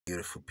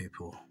beautiful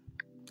people.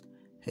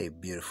 Hey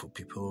beautiful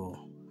people,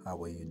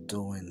 how are you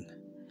doing?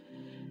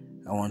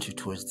 I want you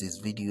to watch this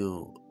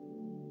video.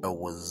 I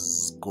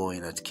was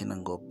going at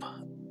Kinangop.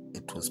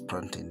 It was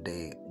planting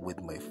day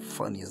with my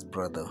funniest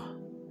brother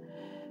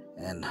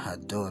and her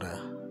daughter.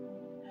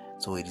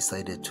 So we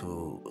decided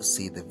to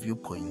see the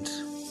viewpoint.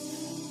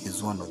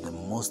 It's one of the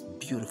most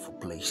beautiful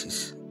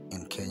places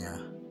in Kenya.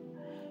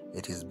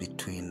 It is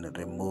between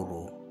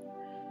Remuru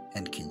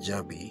and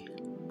Kijabi.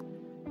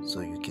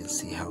 So you can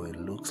see how it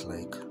looks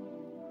like.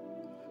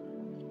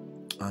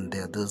 And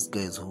there are those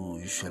guys who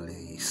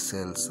usually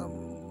sell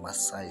some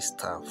Maasai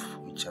stuff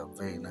which are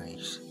very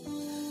nice.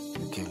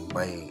 You can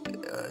buy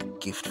a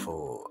gift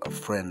for a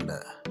friend,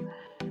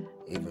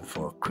 even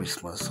for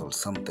Christmas or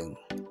something.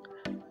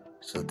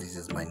 So this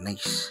is my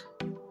niche.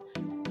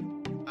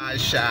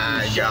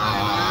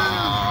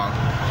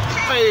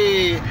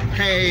 Hey,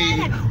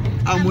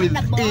 I'm with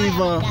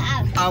Eva.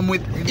 I'm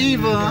with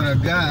Eva.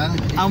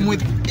 I'm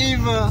with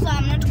Eva. So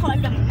I'm not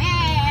called a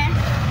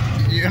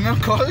man. You're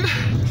not called?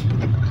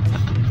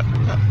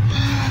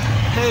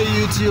 Hey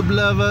YouTube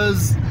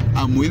lovers,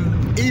 I'm with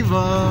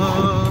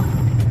Eva.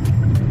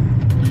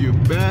 Your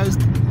best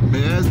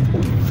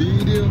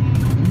video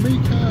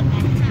maker.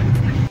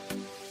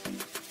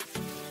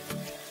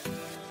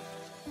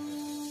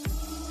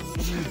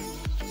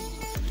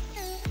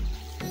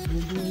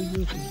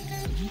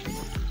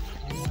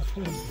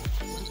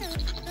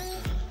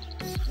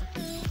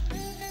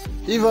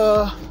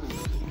 Eva,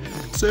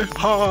 say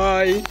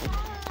hi.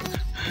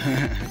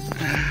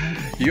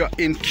 You're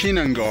in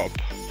Kinangop.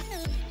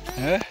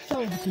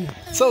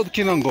 South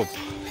Kinangop.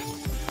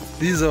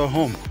 This is our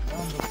home.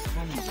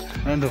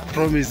 Land of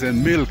promise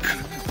and milk.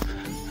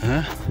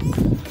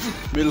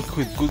 Milk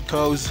with good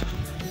cows,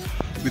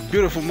 with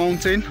beautiful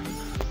mountain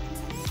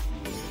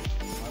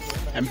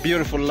and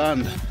beautiful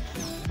land.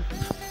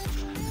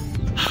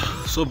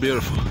 So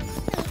beautiful.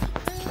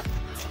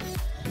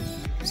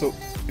 So,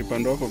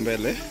 upande wako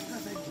mbele.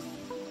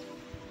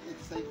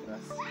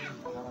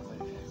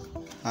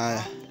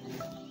 Haya.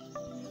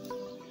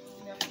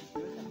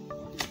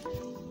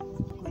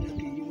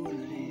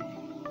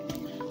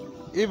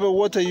 Eva,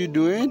 what are you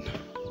doing?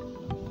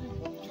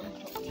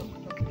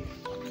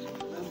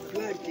 I'm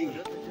planting.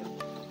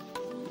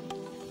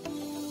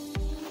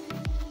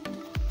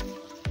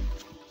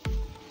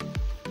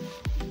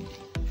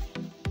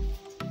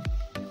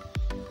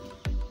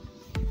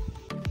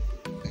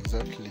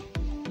 Exactly.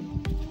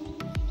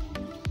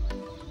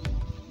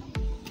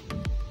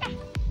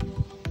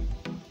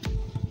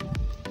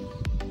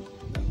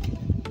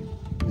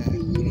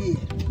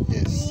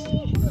 Yes.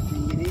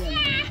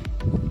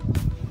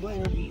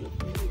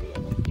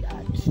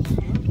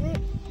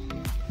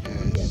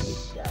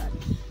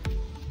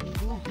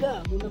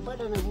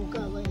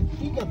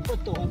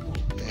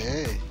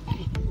 Hey.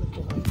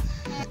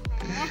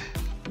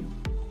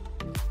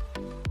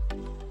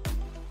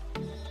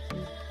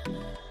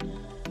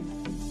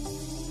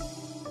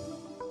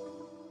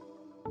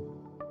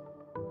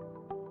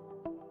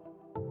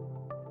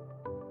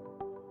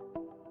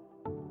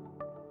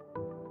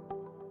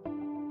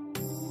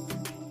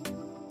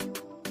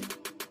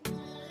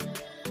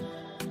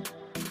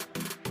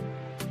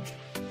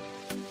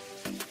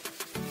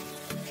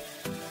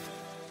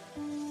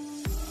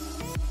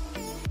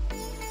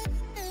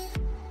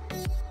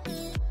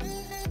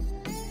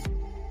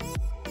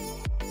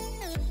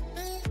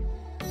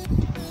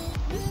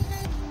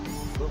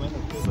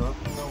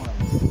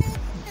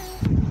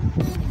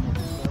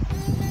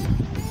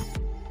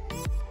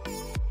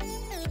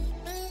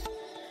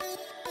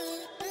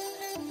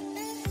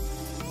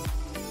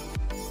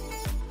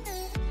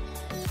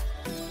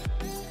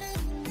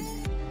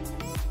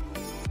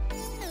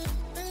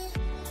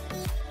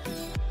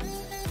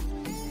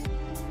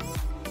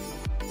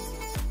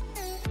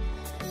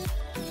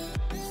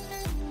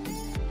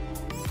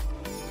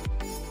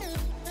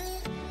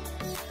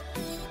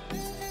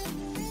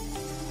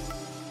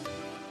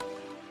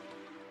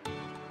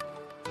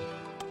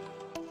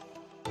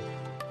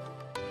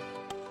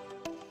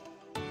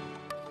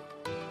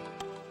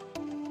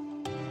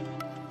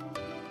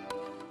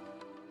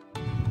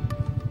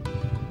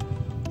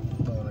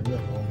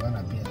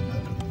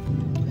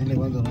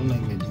 Kwanza naona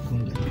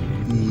imejikunja.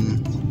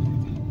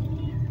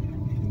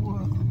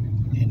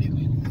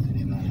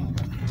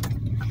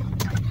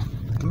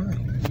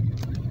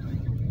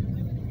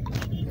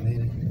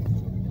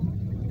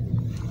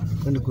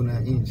 Kwani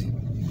kuna inchi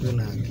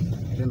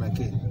tena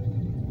ke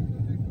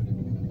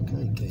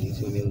kai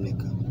hizo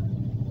imeoneka.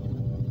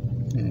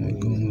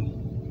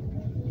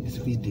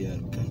 Speed ya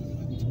kai.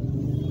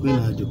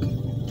 Kuna ajoke.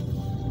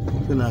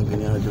 Kuna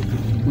gani ajoke.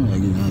 Kuna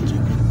gani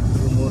ajoke.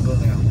 Moto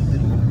na